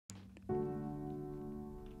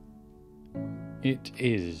It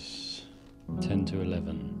is 10 to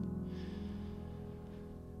 11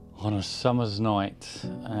 on a summer's night,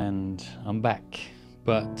 and I'm back,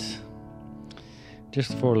 but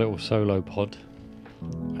just for a little solo pod,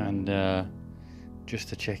 and just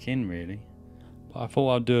to check in really. But I thought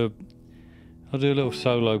I'll do a little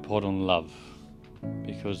solo pod on love,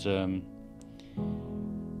 because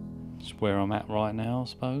it's where I'm at right now, I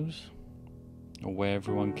suppose, or where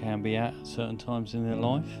everyone can be at certain times in their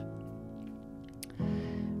life.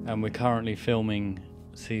 And we're currently filming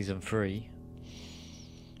season 3,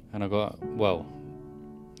 and in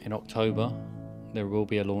October there will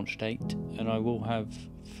be a launch date, and I will have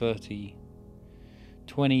 20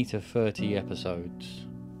 to 30 episodes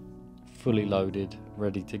fully loaded,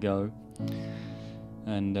 ready to go,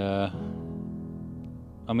 and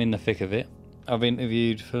I'm in the thick of it. I've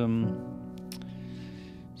interviewed some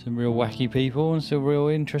real wacky people and some real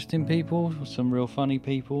interesting people, some real funny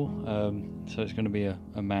people, so it's going to be a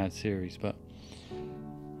mad series. But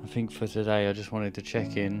I think for today I just wanted to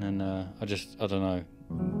check in, and I don't know,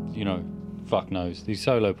 fuck knows, these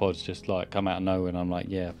solo pods just like come out of nowhere, and I'm like,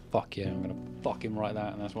 yeah, I'm going to fucking write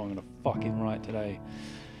that, and that's what I'm going to fucking write today.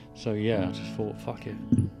 So yeah, I just thought, fuck it.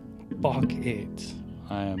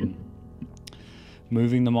 I am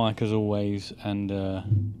moving the mic as always, and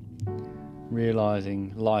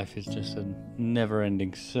realising life is just a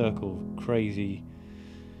never-ending circle of crazy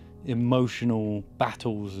emotional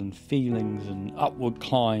battles and feelings and upward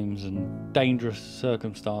climbs and dangerous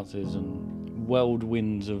circumstances and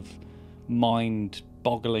whirlwinds of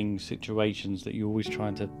mind-boggling situations that you're always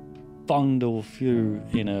trying to bundle through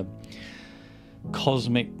in a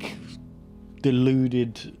cosmic,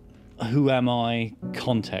 deluded, who am I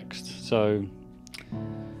context. So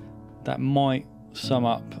that might sum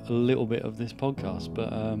up a little bit of this podcast,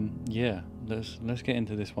 but yeah, let's get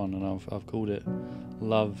into this one, and I've called it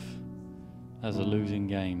Love as a Losing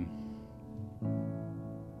Game.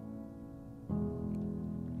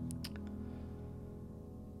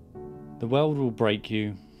 The world will break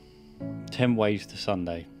you 10 ways to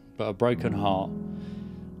Sunday, but a broken heart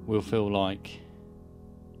will feel like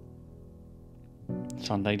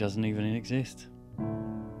Sunday doesn't even exist.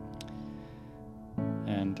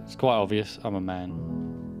 And it's quite obvious, I'm a man,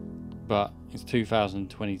 but it's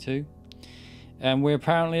 2022 and we're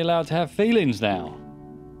apparently allowed to have feelings now.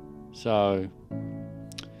 So,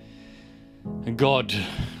 and God,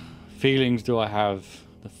 feelings do I have?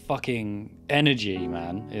 The fucking energy,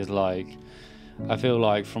 man, is like, I feel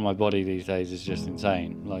like from my body these days is just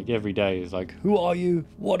insane. Like every day is like, who are you?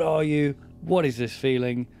 What are you? What is this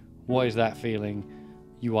feeling? What is that feeling?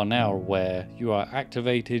 You are now aware, you are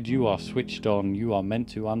activated, you are switched on, you are meant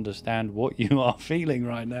to understand what you are feeling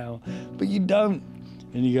right now, but you don't.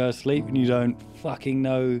 And you go to sleep and you don't fucking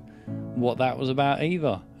know what that was about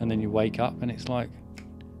either. And then you wake up and it's like,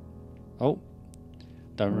 oh,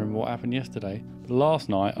 don't remember what happened yesterday. But last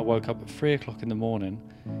night I woke up at 3 o'clock in the morning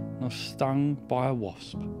and I was stung by a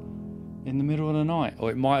wasp in the middle of the night.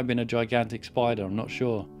 Or it might have been a gigantic spider, I'm not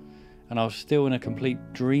sure. And I was still in a complete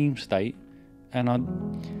dream state. And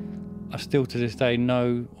I still to this day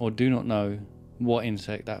know or do not know what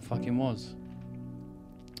insect that fucking was.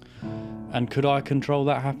 And could I control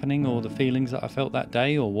that happening, or the feelings that I felt that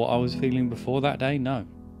day, or what I was feeling before that day? No.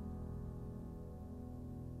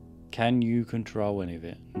 Can you control any of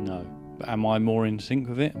it? No. But am I more in sync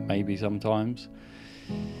with it? Maybe sometimes.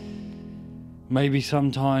 Maybe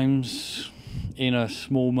sometimes in a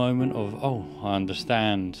small moment of, oh, I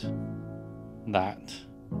understand that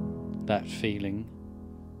feeling,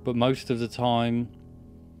 but most of the time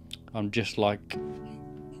I'm just like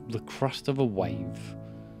the crust of a wave.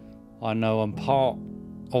 I know I'm part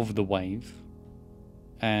of the wave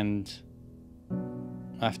and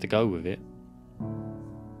I have to go with it,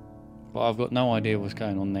 but I've got no idea what's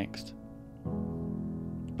going on next.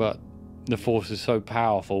 But the force is so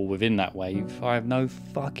powerful within that wave, I have no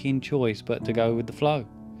fucking choice but to go with the flow.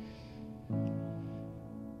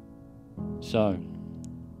 So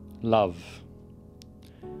love,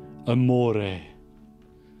 amore,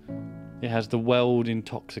 it has the world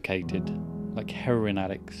intoxicated like heroin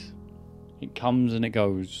addicts. It comes and it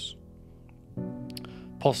goes.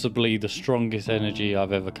 Possibly the strongest energy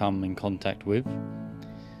I've ever come in contact with.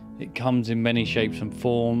 It comes in many shapes and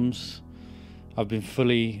forms. I've been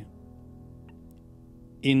fully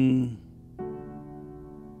inside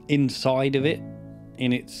of it,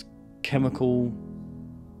 in its chemical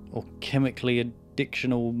or chemically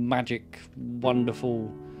addictional, magic,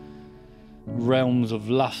 wonderful realms of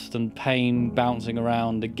lust and pain bouncing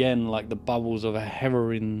around again like the bubbles of a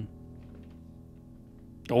heroin,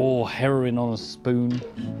 or heroin on a spoon.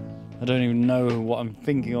 I don't even know what I'm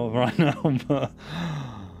thinking of right now, but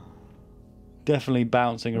definitely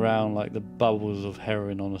bouncing around like the bubbles of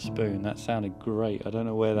heroin on a spoon. That sounded great. I don't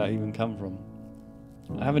know where that even come from.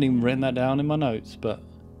 I haven't even written that down in my notes, but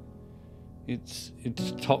it's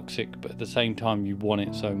toxic, but at the same time you want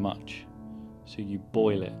it so much. So you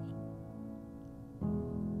boil it.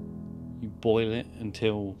 You boil it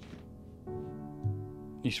until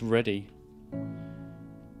it's ready.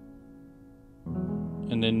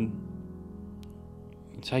 And then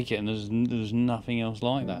you take it, and there's nothing else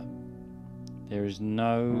like that. There is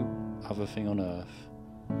no other thing on earth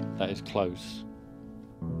that is close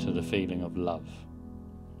to the feeling of love.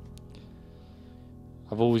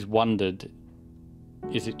 I've always wondered,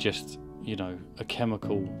 is it just, you know, a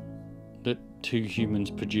chemical that two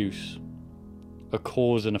humans produce? A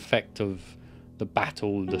cause and effect of the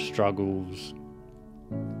battle, the struggles,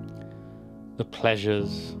 the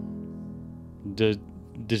pleasures, the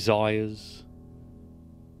desires,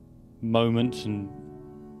 moments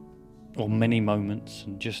or many moments,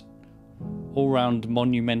 and just all round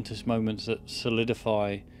monumentous moments that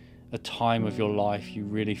solidify a time of your life you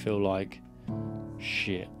really feel like,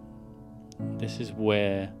 shit, this is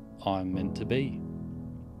where I'm meant to be.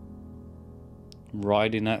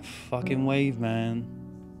 Riding that fucking wave, man.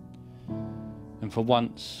 And for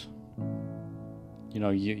once, you know,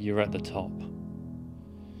 you're at the top.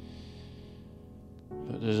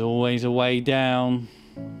 But there's always a way down.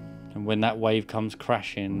 And when that wave comes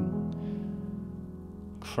crashing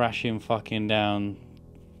fucking down,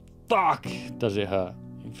 fuck, does it hurt.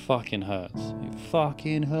 It fucking hurts. It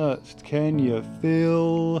fucking hurts. Can you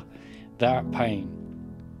feel that pain?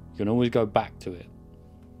 You can always go back to it.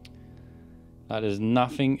 Like there's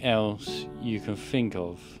nothing else you can think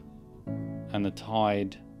of, and the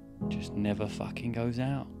tide just never fucking goes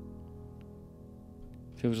out.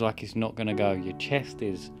 Feels like it's not gonna go. Your chest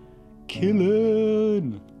is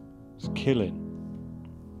killing. It's killing.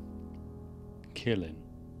 Killing.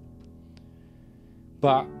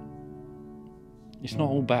 But it's not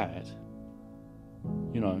all bad.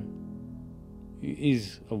 You know, it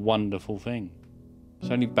is a wonderful thing. It's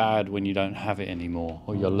only bad when you don't have it anymore,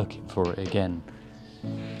 or you're looking for it again.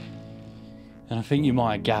 And I think you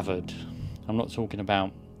might have gathered, I'm not talking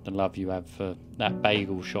about the love you have for that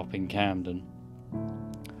bagel shop in Camden,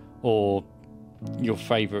 or your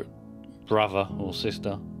favourite brother or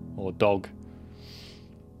sister or dog.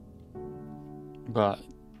 But,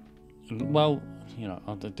 well, you know,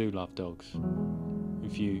 I do love dogs.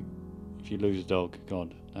 If you lose a dog,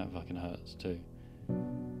 God, that fucking hurts too.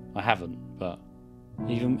 I haven't, but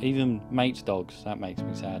even mates' dogs, that makes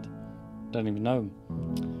me sad. Don't even know them.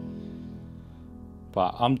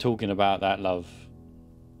 But I'm talking about that love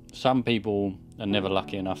some people are never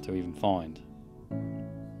lucky enough to even find.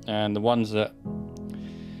 And the ones that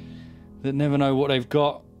never know what they've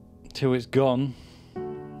got till it's gone,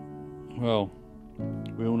 well,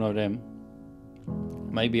 we all know them.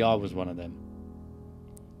 Maybe I was one of them.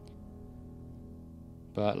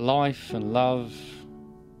 But life and love,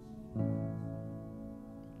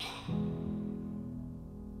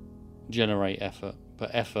 generate effort, but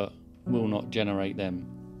effort will not generate them,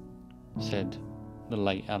 said the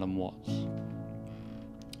late Alan Watts.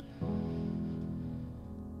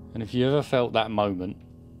 And if you ever felt that moment,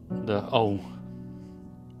 the oh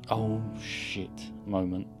shit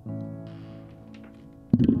moment,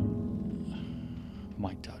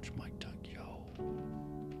 mic touch, yo,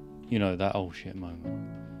 you know, that oh shit moment.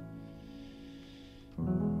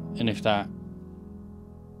 And if that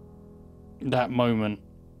moment,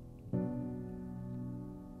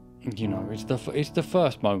 you know, it's the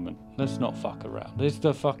first moment. Let's not fuck around. It's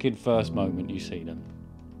the fucking first moment you see them.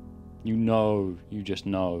 You know, you just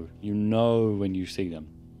know. You know when you see them.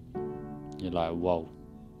 You're like, whoa.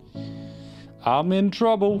 I'm in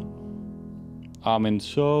trouble. I'm in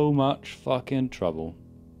so much fucking trouble.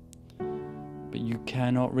 But you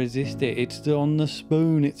cannot resist it. It's on the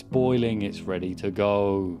spoon. It's boiling. It's ready to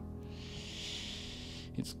go.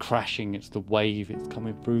 It's crashing. It's the wave. It's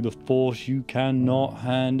coming through the force. You cannot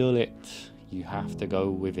handle it. You have to go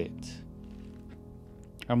with it.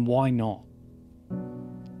 And why not?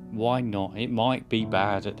 Why not? It might be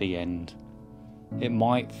bad at the end. It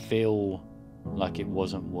might feel like it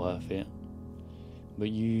wasn't worth it. But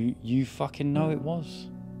you fucking know it was.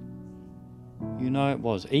 You know it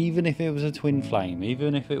was. Even if it was a twin flame.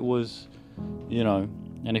 Even if it was, you know.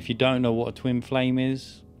 And if you don't know what a twin flame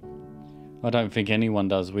is, I don't think anyone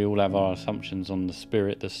does. We all have our assumptions on the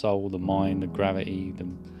spirit, the soul, the mind, the gravity,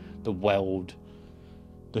 the weld,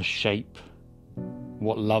 the shape,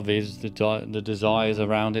 what love is, the desires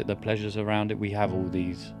around it, the pleasures around it. We have all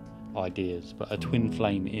these ideas, but a twin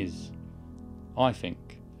flame is. I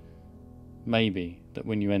think maybe that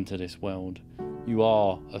when you enter this world, you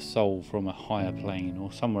are a soul from a higher plane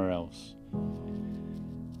or somewhere else,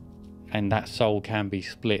 and that soul can be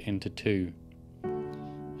split into two,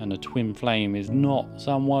 and a twin flame is not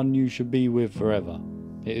someone you should be with forever.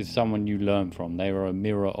 It is someone you learn from. They are a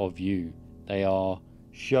mirror of you. They are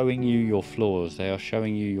showing you your flaws. They are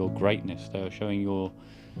showing you your greatness. They are showing your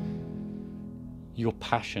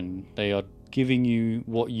passion. They are giving you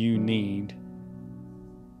what you need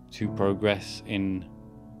to progress in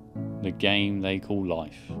the game they call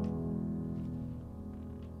life.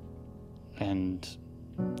 And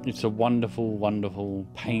it's a wonderful, wonderful,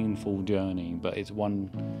 painful journey, but it's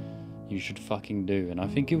one you should fucking do. And I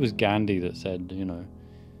think it was Gandhi that said, you know,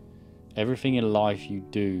 everything in life you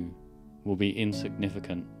do will be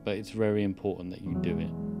insignificant, but it's very important that you do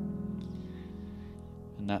it.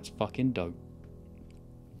 And that's fucking dope.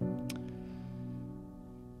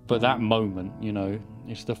 But that moment, you know,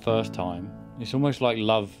 it's the first time. It's almost like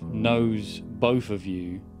love knows both of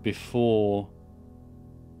you before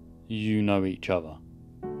you know each other.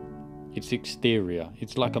 It's exterior.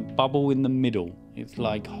 It's like a bubble in the middle. It's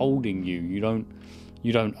like holding you. You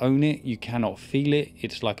don't own it. You cannot feel it.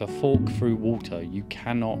 It's like a fork through water. You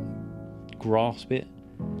cannot grasp it.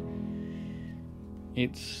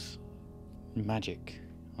 It's magic,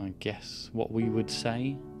 I guess, what we would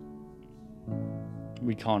say.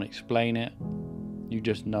 We can't explain it. You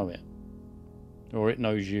just know it. Or it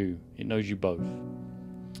knows you. It knows you both.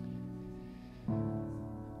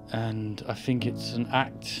 And I think it's an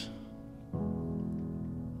act.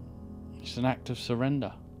 It's an act of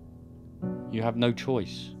surrender. You have no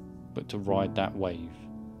choice but to ride that wave.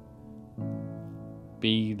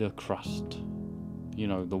 Be the crust. You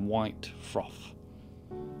know, the white froth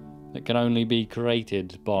that can only be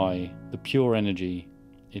created by the pure energy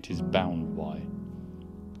it is bound by,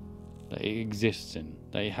 that it exists in,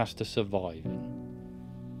 that it has to survive in.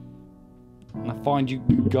 And I find you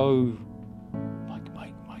go, Mike,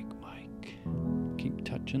 keep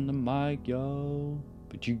touching the mic, yo.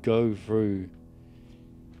 But you go through,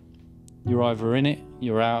 you're either in it,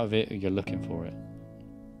 you're out of it, or you're looking for it.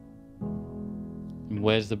 And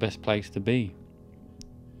where's the best place to be?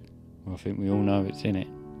 Well, I think we all know it's in it.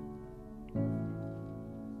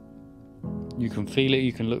 You can feel it,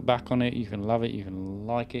 you can look back on it, you can love it, you can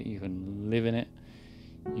like it, you can live in it,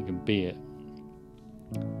 you can be it.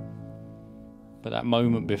 But that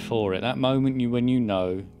moment before it, that moment when you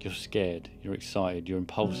know, you're scared, you're excited, you're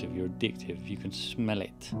impulsive, you're addictive, you can smell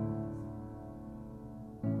it.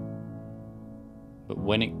 But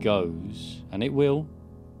when it goes, and it will,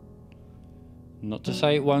 not to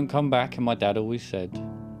say it won't come back, and my dad always said,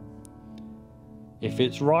 if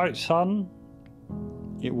it's right, son,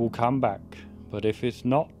 it will come back. But if it's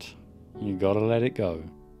not, you gotta let it go.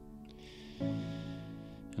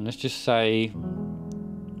 And let's just say,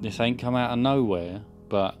 this ain't come out of nowhere,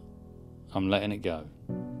 but I'm letting it go.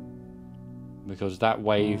 Because that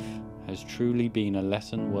wave has truly been a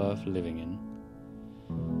lesson worth living in.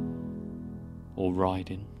 Or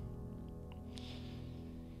riding.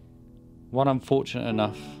 One I'm fortunate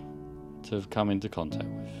enough to have come into contact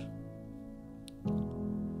with.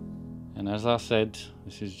 And as I said,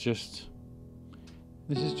 this is just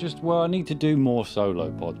well, I need to do more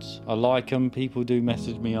solo pods. I like them. People do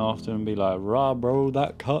message me after and be like, rah bro,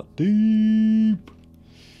 that cut deep.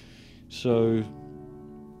 So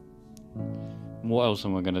what else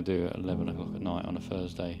am I going to do at 11 o'clock at night on a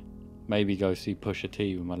Thursday? Maybe go see Pusha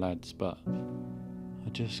T with my lads, but I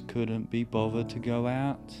just couldn't be bothered to go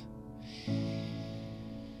out.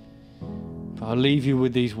 But I'll leave you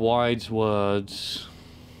with these wise words.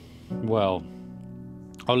 Well,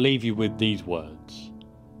 I'll leave you with these words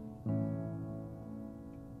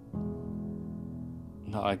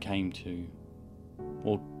that I came to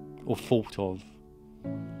or thought of,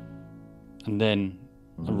 and then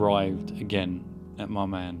arrived again at my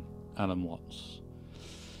man Alan Watts.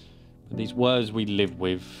 But these words we live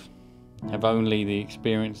with have only the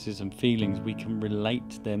experiences and feelings we can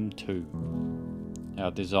relate them to.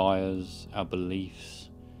 Our desires, our beliefs,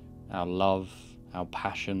 our love, our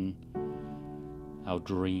passion, our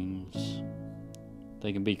dreams.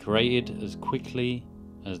 They can be created as quickly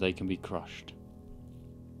as they can be crushed.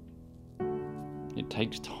 It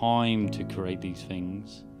takes time to create these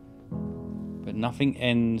things, but nothing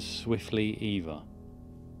ends swiftly either.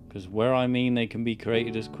 Because where I mean they can be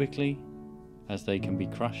created as quickly as they can be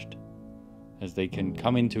crushed, as they can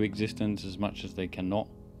come into existence as much as they cannot,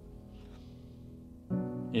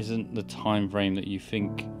 isn't the time frame that you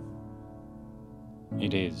think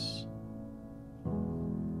it is.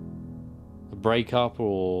 A breakup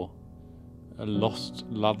or a lost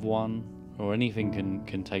loved one or anything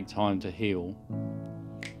can take time to heal.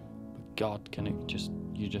 But God, can it just,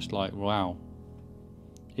 you're just like, wow.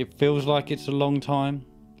 It feels like it's a long time.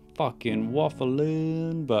 Fucking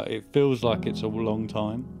waffling, but it feels like it's a long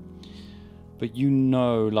time. But you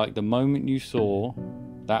know, like the moment you saw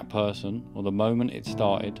that person, or the moment it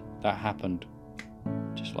started, that happened.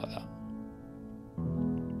 Just like that.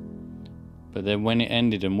 But then when it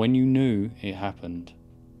ended, and when you knew it happened,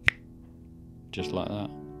 just like that.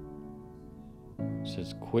 It's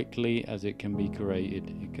as quickly as it can be created,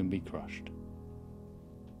 it can be crushed.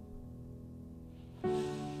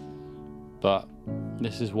 But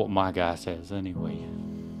this is what my guy says anyway.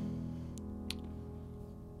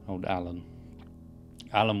 Old Alan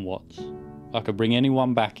Watts. If I could bring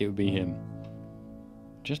anyone back, it would be him.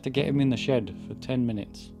 Just to get him in the shed for 10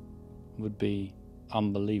 minutes would be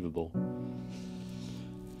unbelievable.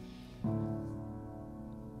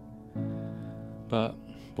 But,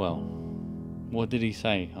 well, what did he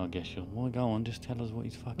say? I guess you'll... Well, go on, just tell us what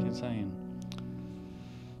he's fucking saying.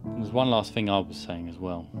 There's one last thing I was saying as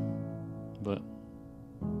well.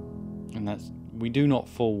 And that's, we do not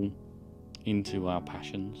fall into our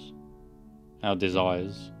passions, our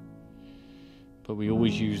desires, but we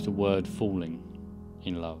always use the word falling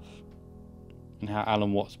in love. And how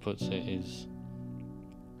Alan Watts puts it is,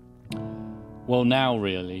 well, now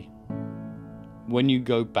really, when you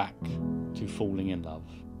go back to falling in love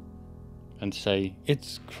and say,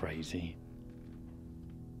 it's crazy,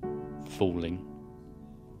 falling,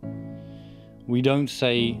 we don't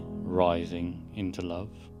say rising into love.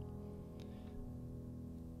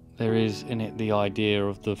 There is in it the idea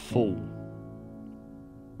of the fall,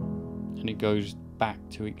 and it goes back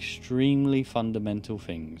to extremely fundamental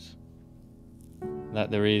things,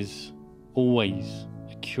 that there is always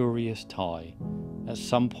a curious tie at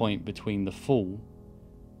some point between the fall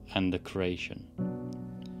and the creation.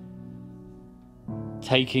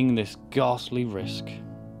 Taking this ghastly risk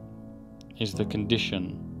is the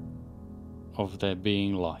condition of there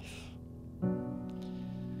being life.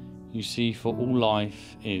 You see, for all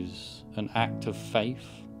life is an act of faith,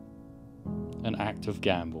 an act of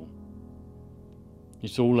gamble.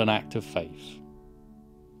 It's all an act of faith.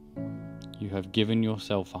 You have given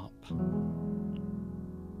yourself up.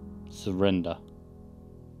 Surrender.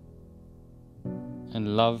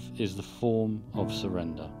 And love is the form of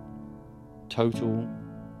surrender. Total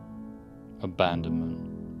abandonment.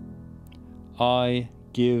 I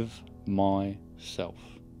give myself.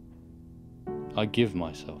 I give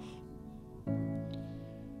myself.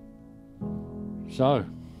 So,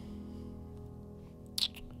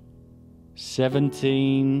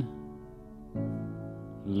 17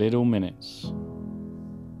 little minutes.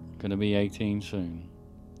 Gonna be 18 soon.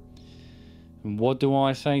 And what do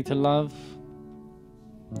I say to love?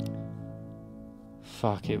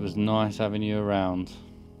 Fuck, it was nice having you around.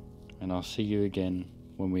 And I'll see you again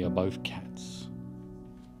when we are both cats.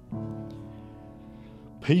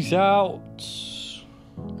 Peace out.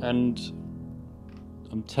 And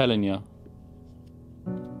I'm telling you,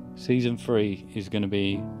 season 3 is going to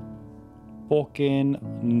be fucking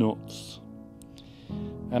nuts.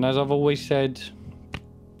 And as I've always said,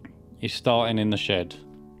 it's starting in the shed,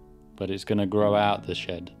 but it's going to grow out the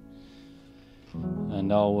shed.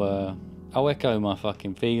 And I'll echo my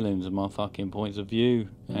fucking feelings and my fucking points of view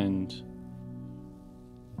and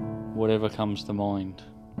whatever comes to mind.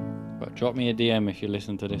 But drop me a DM if you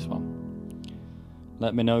listen to this one.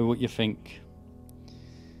 Let me know what you think.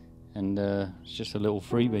 And it's just a little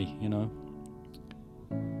freebie, you know.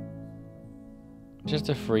 Just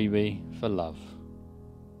a freebie for love.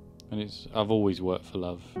 And I've always worked for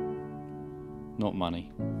love, not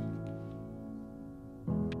money.